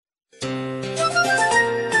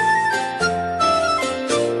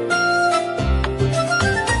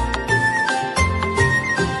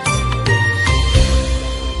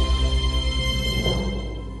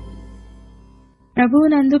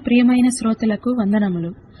ప్రభువునందు ప్రియమైన శ్రోతలకు వందనములు.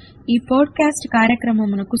 ఈ పోడ్కాస్ట్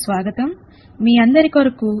కార్యక్రమమునకు స్వాగతం. మీ అందరి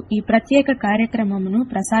కొరకు ఈ ప్రత్యేక కార్యక్రమమును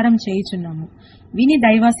ప్రసారం చేయుచున్నాము. విని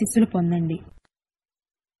దైవాశీస్సులు పొందండి.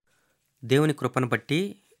 దేవుని కృపను బట్టి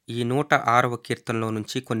ఈ 106వ కీర్తనలో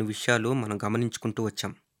నుంచి కొన్ని విషయాలు మనం గమనించుకుంటూ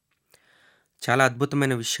వచ్చాం. చాలా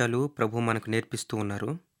అద్భుతమైన విషయాలు ప్రభు మనకు నేర్పిస్తూ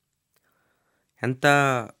ఉన్నారు. ఎంత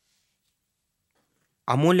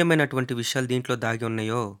అమూల్యమైనటువంటి విషయాలు దీంట్లో దాగి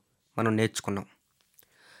ఉన్నాయో మనం నేర్చుకున్నాం.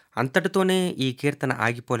 అంతటితోనే ఈ కీర్తన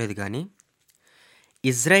ఆగిపోలేదు కానీ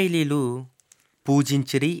ఇజ్రాయేలీలు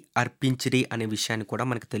పూజించిరి, అర్పించిరి అనే విషయాన్ని కూడా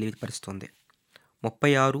మనకు తెలియపరుస్తుంది.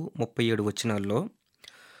 36, 37 వచనాల్లో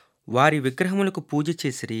వారి విగ్రహములకు పూజ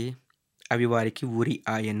చేసిరి, అవి వారికి ఉరి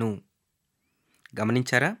ఆయను.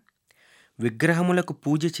 గమనించారా? విగ్రహములకు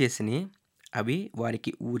పూజ చేసిని, అవి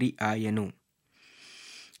వారికి ఉరి ఆయను.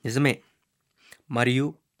 నిజమే. మరియు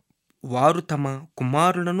వారు తమ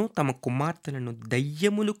కుమారులను తమ కుమార్తెలను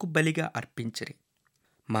దయ్యములకు బలిగా అర్పించిరి,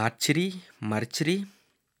 మర్చిరి,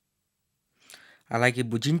 అలాగే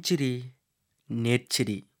భుజించిరి,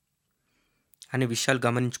 నేర్చిరి అనే విషయాలు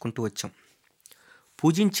గమనించుకుంటూ వచ్చాం.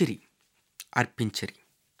 పూజించిరి, అర్పించిరి.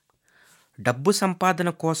 డబ్బు సంపాదన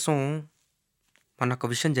కోసం మనొక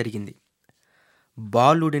విషయం జరిగింది.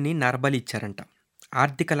 బాలుడిని నరబలి ఇచ్చారంట.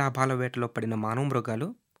 ఆర్థిక లాభాల వేటలో పడిన మానవ మృగాలు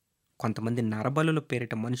కొంతమంది నరబలుల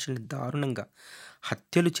పేరిట మనుషుల్ని దారుణంగా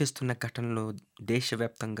హత్యలు చేస్తున్న ఘటనలు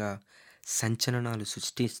దేశవ్యాప్తంగా సంచలనాలు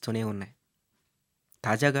సృష్టిస్తూనే ఉన్నాయి.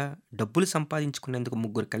 తాజాగా డబ్బులు సంపాదించుకునేందుకు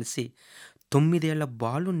ముగ్గురు కలిసి 9 ఏళ్ల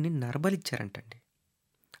బాలుడిని నరబలిచ్చారంటండి.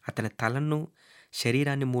 అతని తలను,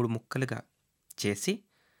 శరీరాన్ని 3 ముక్కలుగా చేసి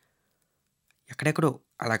ఎక్కడెక్కడో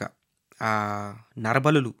అలాగా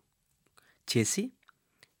నరబలులు చేసి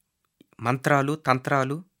మంత్రాలు,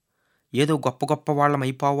 తంత్రాలు ఏదో గొప్ప గొప్ప వాళ్ళం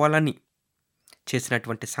అయిపోవాలని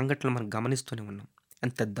చేసినటువంటి సంఘటనలు మనం గమనిస్తూనే ఉన్నాం.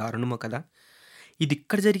 ఎంత దారుణమో కదా. ఇది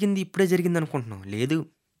ఇక్కడ జరిగింది, ఇప్పుడే జరిగింది అనుకుంటున్నాం. లేదు,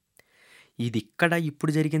 ఇది ఇక్కడ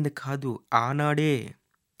ఇప్పుడు జరిగింది కాదు, ఆనాడే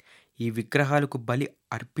ఈ విగ్రహాలకు బలి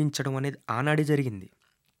అర్పించడం అనేది ఆనాడే జరిగింది.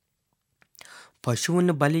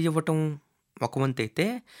 పశువుల్ని బలి ఇవ్వటం ఒక వంతు అయితే,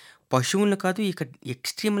 పశువులను కాదు, ఇక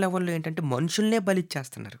ఎక్స్ట్రీమ్ లెవెల్లో ఏంటంటే మనుషుల్నే బలి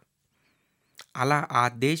ఇచ్చేస్తున్నారు. అలా ఆ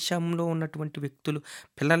దేశంలో ఉన్నటువంటి వ్యక్తులు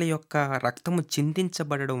పిల్లల యొక్క రక్తము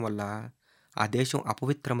చిందించబడడం వల్ల ఆ దేశం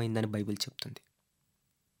అపవిత్రమైందని బైబిల్ చెప్తుంది.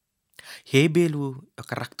 హేబేలు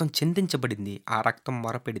యొక్క రక్తం చిందించబడింది. ఆ రక్తం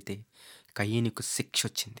మొరపెడితే కయీనుకు శిక్ష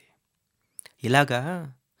వచ్చింది. ఇలాగా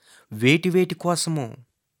వేటి కోసమో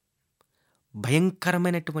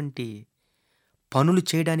భయంకరమైనటువంటి పనులు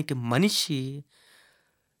చేయడానికి మనిషి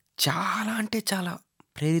చాలా అంటే చాలా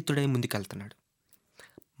ప్రేరితుడై ముందుకెళ్తున్నాడు.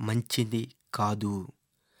 మంచిది కాదు.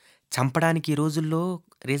 చంపడానికి ఈ రోజుల్లో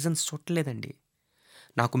రీజన్స్ చూడలేదండి.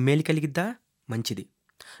 నాకు మేలు కలిగిద్దా? మంచిది.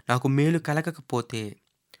 నాకు మేలు కలగకపోతే,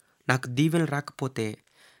 నాకు దీవెనలు రాకపోతే,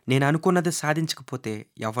 నేను అనుకున్నది సాధించకపోతే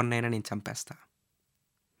ఎవరినైనా నేను చంపేస్తా.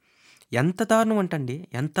 ఎంత దారుణం అంటండి,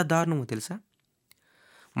 ఎంత దారుణమో తెలుసా?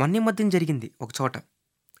 మొన్న మధ్యం జరిగింది ఒక చోట.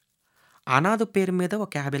 అనాథ పేరు మీద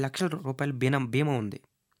ఒక 50 లక్షల రూపాయల బీమా ఉంది.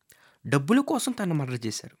 డబ్బుల కోసం తను మర్డర్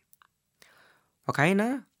చేశారు. ఒక ఆయన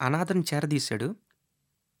అనాథను చేరదీశాడు.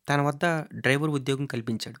 తన వద్ద డ్రైవర్ ఉద్యోగం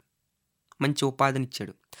కల్పించాడు, మంచి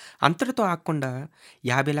ఉపాధినిచ్చాడు. అంతటితో ఆగకుండా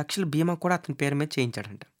 50 లక్షల బీమా కూడా అతని పేరు మీద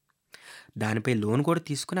చేయించాడంట. దానిపై లోన్ కూడా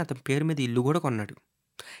తీసుకుని అతని పేరు మీద ఇల్లు కూడా కొన్నాడు.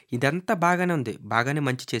 ఇదంతా బాగానే ఉంది, బాగానే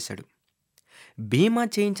మంచి చేశాడు. బీమా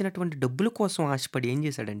చేయించినటువంటి డబ్బుల కోసం ఆశపడి ఏం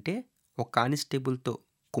చేశాడంటే, ఒక కానిస్టేబుల్తో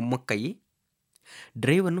కుమ్మక్కయ్యి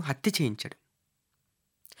డ్రైవర్ను హత్య చేయించాడు.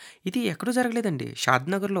 ఇది ఎక్కడో జరగలేదండి,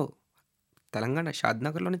 షాద్నగర్లో, తెలంగాణ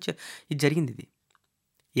షాద్నగర్లోనే ఇది జరిగింది. ఇది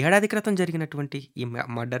ఏడాది క్రితం జరిగినటువంటి ఈ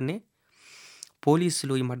మర్డర్ని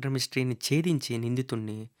పోలీసులు ఈ మర్డర్ మిస్టరీని ఛేదించి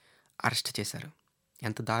నిందితుడిని అరెస్ట్ చేశారు.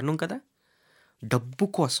 ఎంత దారుణం కదా. డబ్బు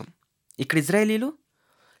కోసం ఇక్కడ ఇజ్రాయేలీలు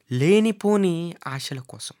లేనిపోని ఆశల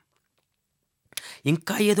కోసం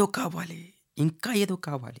ఇంకా ఏదో కావాలి,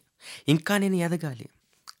 ఇంకా నేను ఎదగాలి.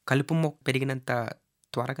 కలుపు మొక్క పెరిగినంత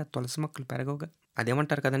త్వరగా తులసి మొక్కలు పెరగవుగా.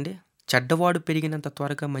 అదేమంటారు కదండి, చెడ్డవాడు పెరిగినంత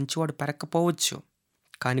త్వరగా మంచివాడు పెరగకపోవచ్చు.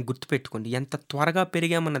 కానీ గుర్తుపెట్టుకోండి, ఎంత త్వరగా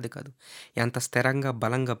పెరిగామన్నది కాదు, ఎంత స్థిరంగా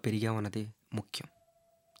బలంగా పెరిగామన్నది ముఖ్యం.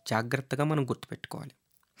 జాగ్రత్తగా మనం గుర్తుపెట్టుకోవాలి.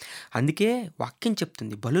 అందుకే వాక్యం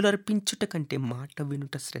చెప్తుంది, బలులు అర్పించుట కంటే మాట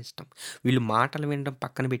వినుట శ్రేష్టం. వీళ్ళు మాటలు వినడం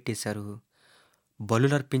పక్కన పెట్టేశారు,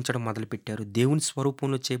 బలులు అర్పించడం మొదలుపెట్టారు. దేవుని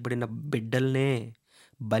స్వరూపంలో చేయబడిన బిడ్డల్నే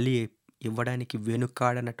బలి ఇవ్వడానికి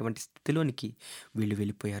వెనుకాడనటువంటి స్థితిలోనికి వీళ్ళు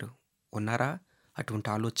వెళ్ళిపోయారు. ఉన్నారా అటువంటి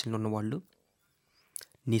ఆలోచనలు ఉన్నవాళ్ళు?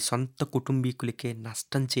 నీ సొంత కుటుంబీకులకే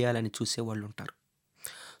నష్టం చేయాలని చూసేవాళ్ళు ఉంటారు.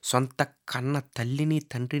 సొంత కన్న తల్లిని,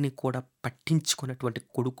 తండ్రిని కూడా పట్టించుకున్నటువంటి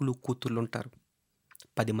కొడుకులు, కూతుర్లు ఉంటారు.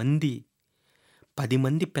 10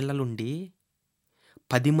 మంది పిల్లలుండి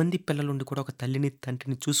 10 మంది పిల్లలుండి కూడా ఒక తల్లిని,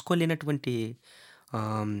 తండ్రిని చూసుకోలేనటువంటి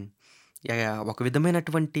ఆహ్, ఒక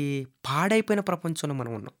విధమైనటువంటి పాడైపోయిన ప్రపంచంలో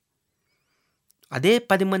మనం ఉన్నాం. అదే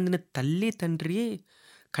 10 మందిని తల్లి, తండ్రి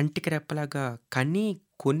కంటికి రెప్పలాగా కని,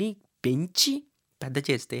 కొని, పెంచి పెద్ద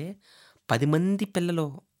చేస్తే 10 మంది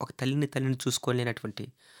పిల్లలు ఒక తండ్రిని చూసుకోలేనటువంటి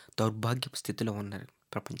దౌర్భాగ్యపు స్థితిలో ఉన్నారు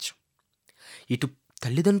ప్రపంచం. ఇటు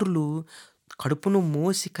తల్లిదండ్రులు కడుపును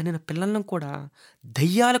మోసి కనిన పిల్లలను కూడా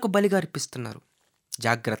దయ్యాలకు బలిగా అర్పిస్తున్నారు.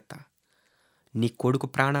 జాగ్రత్త. నీ కొడుకు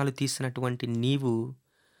ప్రాణాలు తీసినటువంటి నీవు,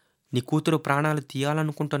 నీ కూతురు ప్రాణాలు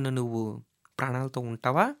తీయాలనుకుంటున్న నువ్వు ప్రాణాలతో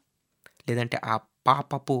ఉంటావా? లేదంటే ఆ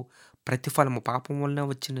పాపపు ప్రతిఫలము, పాపం వలన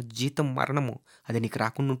వచ్చిన జీతం మరణము అది నీకు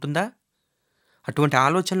రాకుండా ఉంటుందా? అటువంటి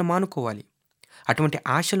ఆలోచనలు మానుకోవాలి. అటువంటి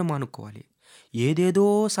ఆశలు మానుకోవాలి.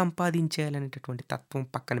 ఏదేదో సంపాదించేయాలనేటటువంటి తత్వం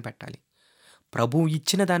పక్కన పెట్టాలి. ప్రభువు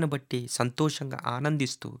ఇచ్చిన దాన్ని బట్టి సంతోషంగా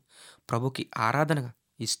ఆనందిస్తూ, ప్రభుకి ఆరాధన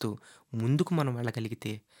ఇస్తూ ముందుకు మనం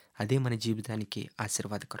వెళ్ళగలిగితే అదే మన జీవితానికి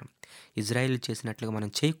ఆశీర్వాదకరం. ఇజ్రాయేలు చేసినట్లుగా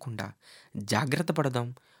మనం చేయకుండా జాగ్రత్త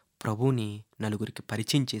పడదాం. ప్రభువుని నలుగురికి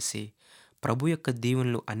పరిచయం చేసి ప్రభు యొక్క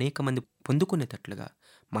దీవెనలు అనేక మంది పొందుకునేటట్లుగా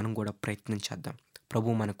మనం కూడా ప్రయత్నం చేద్దాం.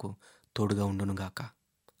 ప్రభువు మనకు తోడుగా ఉండునుగాక.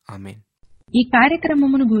 ఆమేన్. ఈ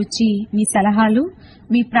కార్యక్రమమును గూర్చి మీ సలహాలు,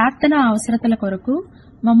 మీ ప్రార్థన అవసరతల కొరకు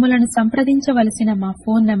మమ్మలను సంప్రదించవలసిన మా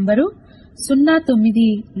ఫోన్ నంబరు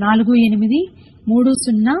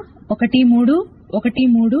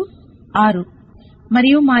 0948301336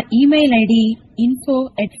 మరియు మా ఇమెయిల్ ఐడి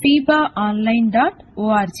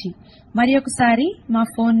info@fibaonline.org. మరి ఒకసారి మా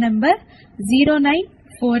phone number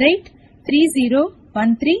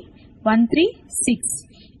 094830131336.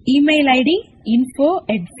 Email ID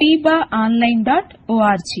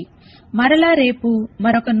info@fibaonline.org. మరలా రేపు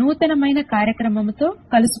మరొక నూతనమైన కార్యక్రమముతో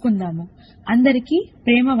కలుసుకుందాము. అందరికీ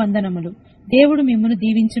ప్రేమ వందనములు. దేవుడు మిమ్మును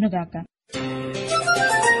దీవించునుగాక.